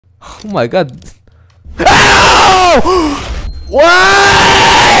Oh my god. Ow!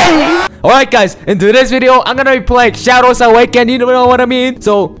 What? Alright guys, in today's video, I'm gonna be playing Shadows Awaken, you know what I mean?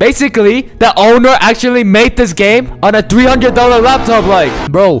 So basically, the owner actually made this game on a $300 laptop.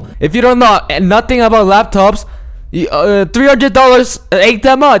 Like, bro, if you don't know nothing about laptops, $300 ain't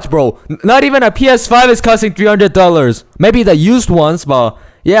that much, bro. Not even a PS5 is costing $300. Maybe the used ones, but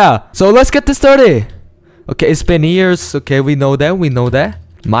yeah. So let's get this started. Okay, it's been years. Okay, we know that.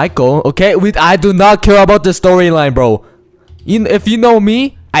 Michael, okay, I do not care about the storyline, bro. If you know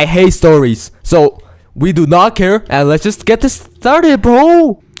me, I hate stories. So we do not care, and let's just get this started,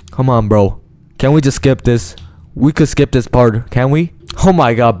 bro. Come on, bro. Can we just skip this? We could skip this part, can we? Oh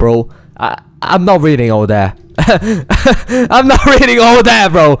my god, bro. I'm not reading all that. I'm not reading all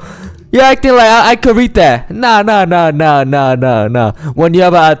that, bro. You're acting like I could read that. Nah. When you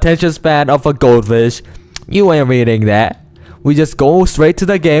have an attention span of a goldfish, you ain't reading that. We just go straight to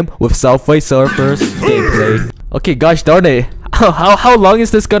the game with Subway Surfers gameplay. Okay, gosh darn it. How long is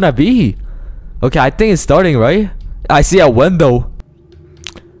this gonna be? Okay, I think it's starting, right? I see a window.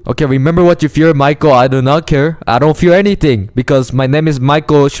 Okay, remember what you fear, Michael. I do not care. I don't fear anything because my name is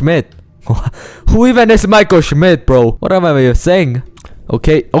Michael Schmidt. Who even is Michael Schmidt, bro? What am I saying?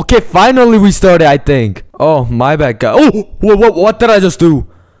 Okay, finally we started, I think. Oh, my bad, guy. Oh, what did I just do?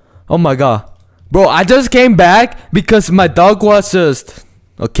 Oh my god. Bro, I just came back because my dog was just...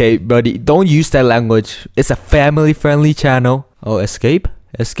 Okay, buddy, don't use that language. It's a family-friendly channel. Oh, escape?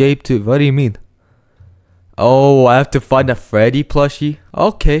 Escape to... What do you mean? Oh, I have to find a Freddy plushie?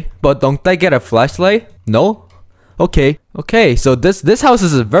 Okay, but don't I get a flashlight? No? Okay, so this house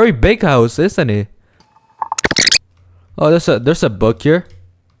is a very big house, isn't it? Oh, there's a book here.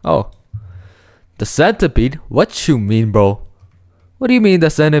 Oh. The centipede? What you mean, bro? What do you mean the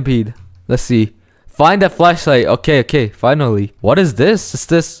centipede? Let's see. Find that flashlight. Okay, finally. What is this? Is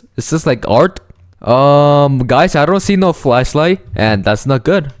this like art? Guys, I don't see no flashlight, and that's not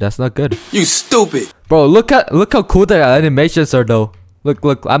good. You stupid. Bro, look how cool the animations are though.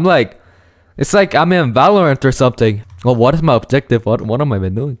 Look, I'm like, it's like I'm in Valorant or something. Well, what is my objective? What am I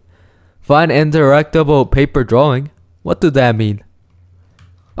been doing? Find interactable paper drawing. What do that mean?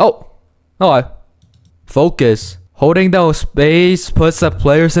 Focus. Holding down space puts the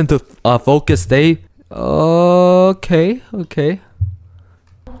players into focus state. Okay.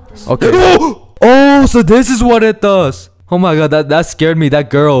 Oh, so this is what it does. Oh my god, that scared me.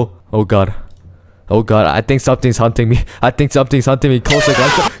 That girl. Oh god. I think something's hunting me. Close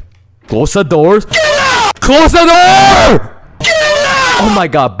the doors. Close the door! Oh my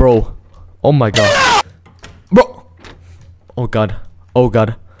god, bro. Bro. Oh god.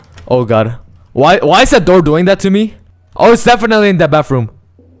 Why is that door doing that to me? Oh, it's definitely in the bathroom.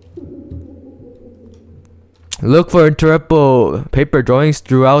 Look for interactable paper drawings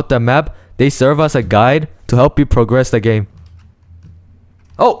throughout the map. They serve as a guide to help you progress the game.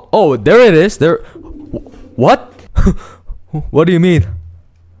 Oh, there it is. What? What do you mean?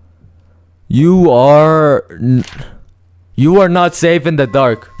 You are not safe in the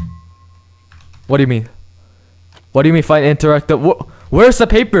dark. What do you mean? Find interactive? Where's the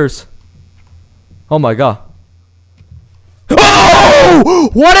papers? Oh my god. Oh!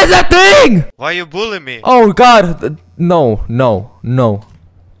 What is that thing? Why you bullying me? Oh god. No.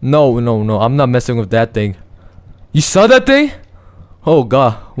 I'm not messing with that thing. You saw that thing? Oh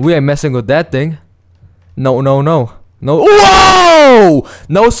god. We ain't messing with that thing. No. Whoa!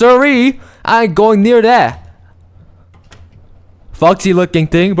 No siree. I ain't going near that. Foxy looking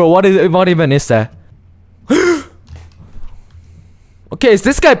thing, bro. What even is that? Okay, is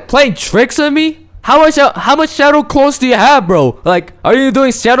this guy playing tricks on me? How much shadow clones do you have, bro? Like, are you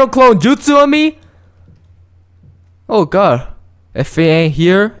doing shadow clone jutsu on me? Oh god. If it ain't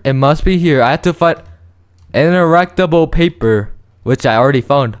here, it must be here. I have to find interactable paper, which I already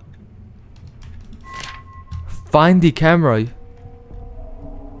found. Find the camera.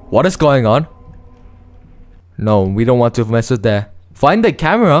 What is going on? No, we don't want to mess with that. Find the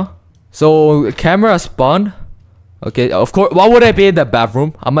camera. So, camera spawned. Okay, of course. Why would I be in the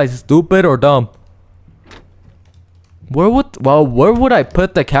bathroom? Am I stupid or dumb? Where would I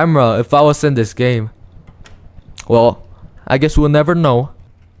put the camera if I was in this game? Well, I guess we'll never know.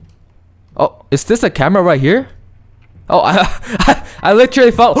 Oh, is this a camera right here? Oh, I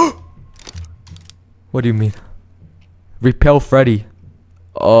literally found. What do you mean? Repel Freddy.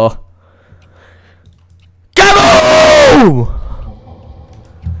 Kaboom!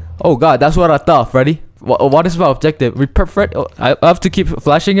 Oh god, that's what I thought, Freddy. What is my objective? Repel Freddy. Oh, I have to keep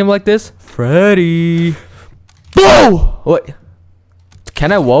flashing him like this? Freddy. Boom! Wait.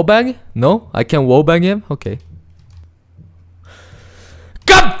 Can I wallbang? No, I can't wallbang him? Okay.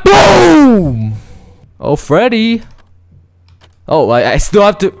 Kaboom! Oh, Freddy. Oh, I still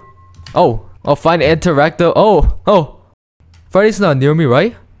have to. Oh, find interactive. Oh. Freddy's not near me,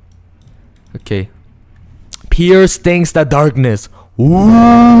 right? Okay. Pierce stings the darkness.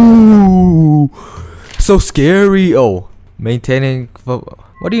 Ooh. So scary. Oh, maintaining.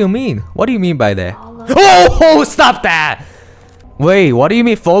 What do you mean? What do you mean by that? Oh, stop that! Wait, what do you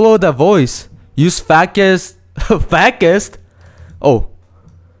mean follow the voice? Use fastest. Fastest? Oh.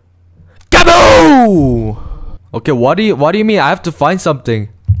 Kaboom! Okay, what do you mean I have to find something?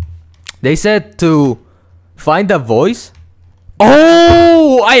 They said to find the voice?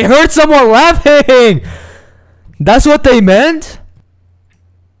 Oh, I heard someone laughing! That's what they meant?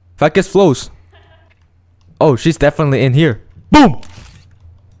 Fastest flows. Oh, she's definitely in here. Boom!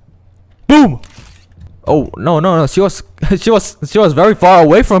 Boom! Oh, no. She was very far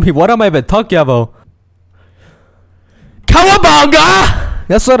away from me. What am I even talking about? Cowabunga!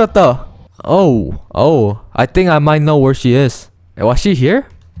 That's what I thought. Oh, I think I might know where she is. Was she here?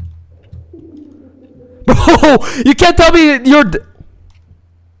 Bro, you can't tell me you're.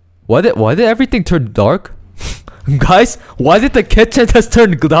 Why did everything turn dark? Guys, why did the kitchen just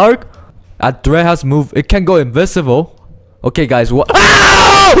turn dark? A threat has moved. It can go invisible. Okay, guys, what?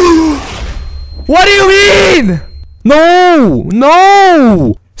 What do you mean? No!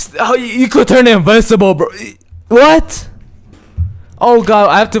 You could turn invisible, bro. What? Oh god,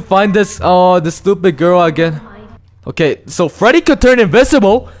 I have to find this. Oh, the stupid girl again. Okay, so Freddy could turn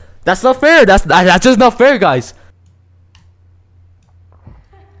invisible. That's not fair. That's just not fair, guys.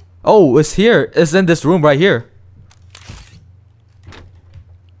 Oh, it's here. It's in this room right here.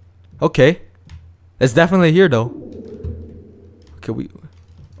 Okay, it's definitely here though.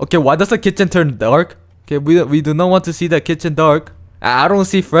 Okay, why does the kitchen turn dark? Okay, we do not want to see the kitchen dark. I don't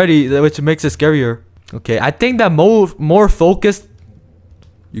see Freddy, which makes it scarier. Okay, I think that more focused.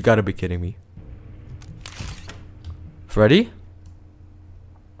 You gotta be kidding me. Freddy?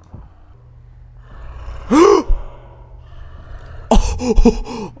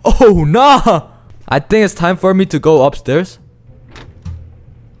 Oh, nah! I think it's time for me to go upstairs.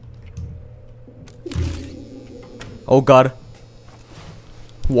 Oh god.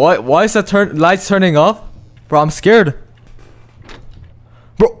 Why is the lights turning off? Bro, I'm scared.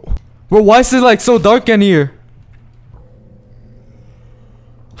 Bro, why is it like so dark in here?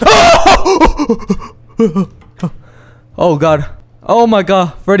 Oh god. Oh my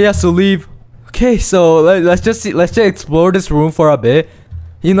god. Freddy has to leave. Okay, so let's just explore this room for a bit.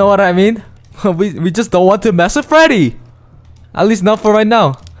 You know what I mean? we just don't want to mess with Freddy. At least not for right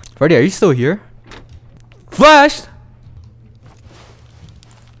now. Freddy, are you still here? Flash!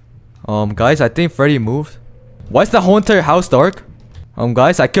 Guys, I think Freddy moved. Why is the whole entire house dark?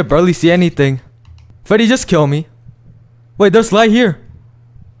 Guys, I could barely see anything. Freddy, just kill me. Wait, there's light here.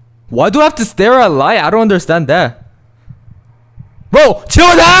 Why do I have to stare at light? I don't understand that. Bro,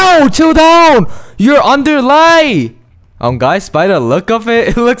 chill down! Chill down! You're under light! Guys, by the look of it,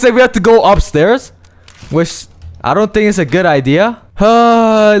 it looks like we have to go upstairs. Which, I don't think is a good idea.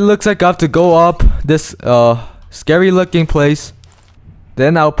 It looks like I have to go up this, scary looking place.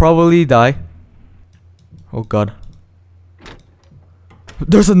 Then I'll probably die. Oh god.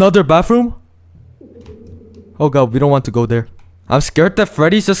 There's another bathroom? Oh god, we don't want to go there. I'm scared that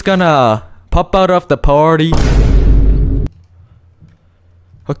Freddy's just gonna pop out of the party.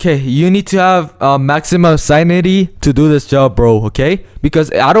 Okay, you need to have maximum sanity to do this job, bro, okay?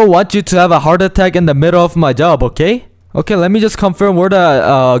 Because I don't want you to have a heart attack in the middle of my job, okay? Okay, let me just confirm where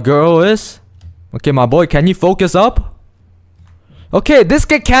the girl is. Okay, my boy, can you focus up? Okay, this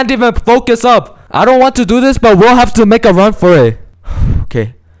kid can't even focus up. I don't want to do this, but we'll have to make a run for it.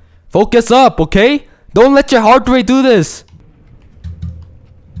 Okay. Focus up, okay? Don't let your heart rate do this.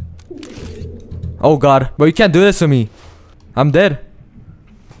 Oh god, bro, you can't do this to me. I'm dead.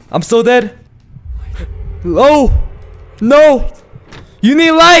 I'm so dead. Oh! No! You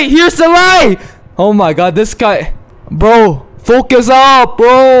need light! Here's the light! Oh my god, this guy. Bro, focus up,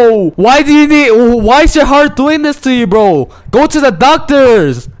 bro! Why is your heart doing this to you, bro? Go to the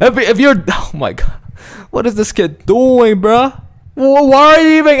doctors! If you're... Oh my god. What is this kid doing, bro? Why are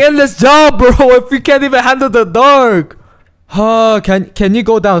you even in this job, bro? If you can't even handle the dark. Can you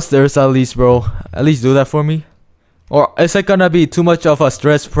go downstairs at least, bro? At least do that for me. Or is it gonna be too much of a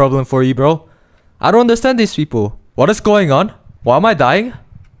stress problem for you, bro? I don't understand these people. What is going on? Why am I dying?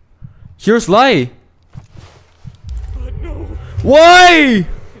 Here's light. Why?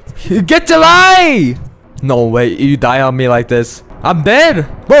 Get the light! No way, you die on me like this. I'm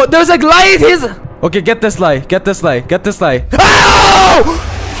dead. Bro, there's like light here. Okay, get this light. Get this light. Get this light. Ow!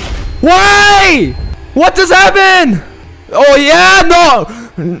 Why? What just happened? Oh yeah, no!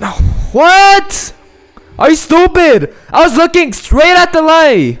 No. What? Are you stupid? I was looking straight at the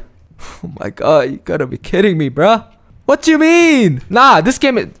light. Oh my god, you gotta be kidding me, bruh. What you mean? Nah, this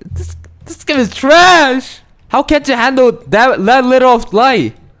game is trash. How can't you handle that little of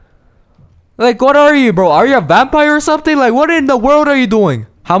light? Like, what are you, bro? Are you a vampire or something? Like, what in the world are you doing?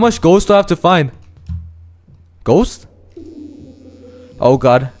 How much ghost do I have to find? Ghost? Oh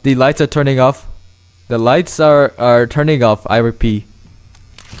god, the lights are turning off. The lights are turning off, I repeat.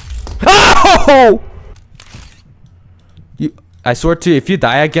 Oh! I swear to you, if you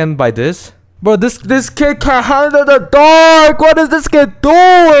die again by this... Bro, this kid can't handle the dark! What is this kid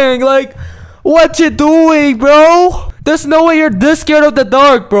doing? Like, what you doing, bro? There's no way you're this scared of the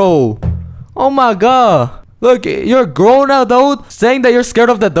dark, bro. Oh my god. Look, you're a grown adult saying that you're scared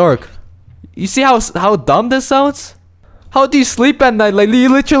of the dark. You see how dumb this sounds? How do you sleep at night? Like, you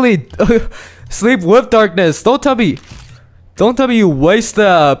literally sleep with darkness. Don't tell me you waste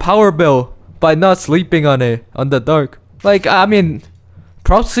the power bill by not sleeping on the dark. Like, I mean,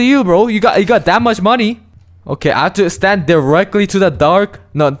 props to you, bro. You got that much money. Okay, I have to stand directly to the dark,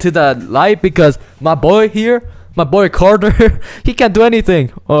 not to the light, because my boy here, my boy Carter, he can't do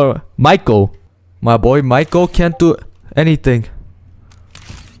anything. Or Michael, my boy Michael can't do anything.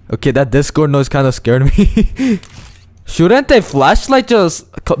 Okay, that Discord noise kind of scared me. Shouldn't a flashlight just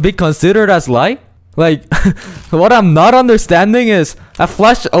be considered as light? Like, what I'm not understanding is a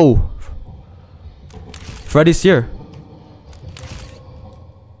flash. Oh, Freddy's here.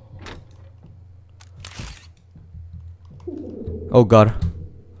 Oh god.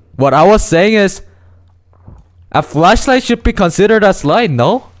 What I was saying is a flashlight should be considered as light,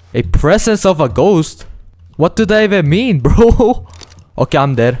 no? A presence of a ghost. What do that even mean, bro? Okay,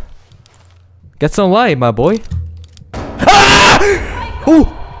 I'm dead. Get some light, my boy. Ah! Ooh!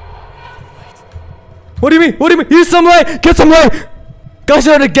 What do you mean? What do you mean? Here's some light! Get some light! Guys,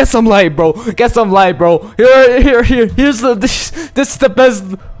 you gotta get some light, bro. Get some light, bro. Here. Here's this is the best.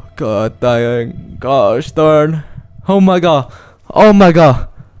 God dang. Gosh darn. Oh my god. Oh my god.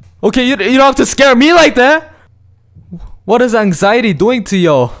 Okay, you don't have to scare me like that. What is anxiety doing to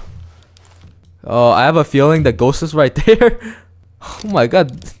you? Oh, I have a feeling the ghost is right there. Oh my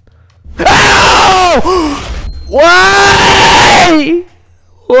god. Ow! Why?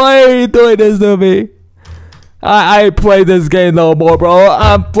 Why are you doing this to me? I ain't play this game no more, bro.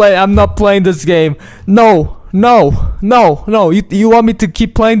 I'm not playing this game. No. You want me to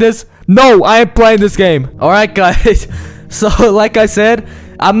keep playing this? No, I ain't playing this game. Alright, guys. So, like I said,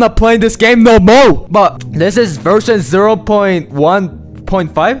 I'm not playing this game no more. But this is version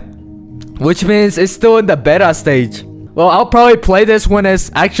 0.1.5, which means it's still in the beta stage. Well, I'll probably play this when it's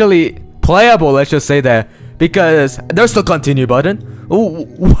actually playable, let's just say that. Because there's the continue button. Ooh,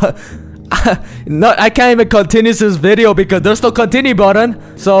 what? No, I can't even continue this video because there's no continue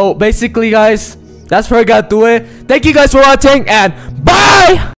button. So basically, guys, that's where I gotta do it. Thank you guys for watching, and bye!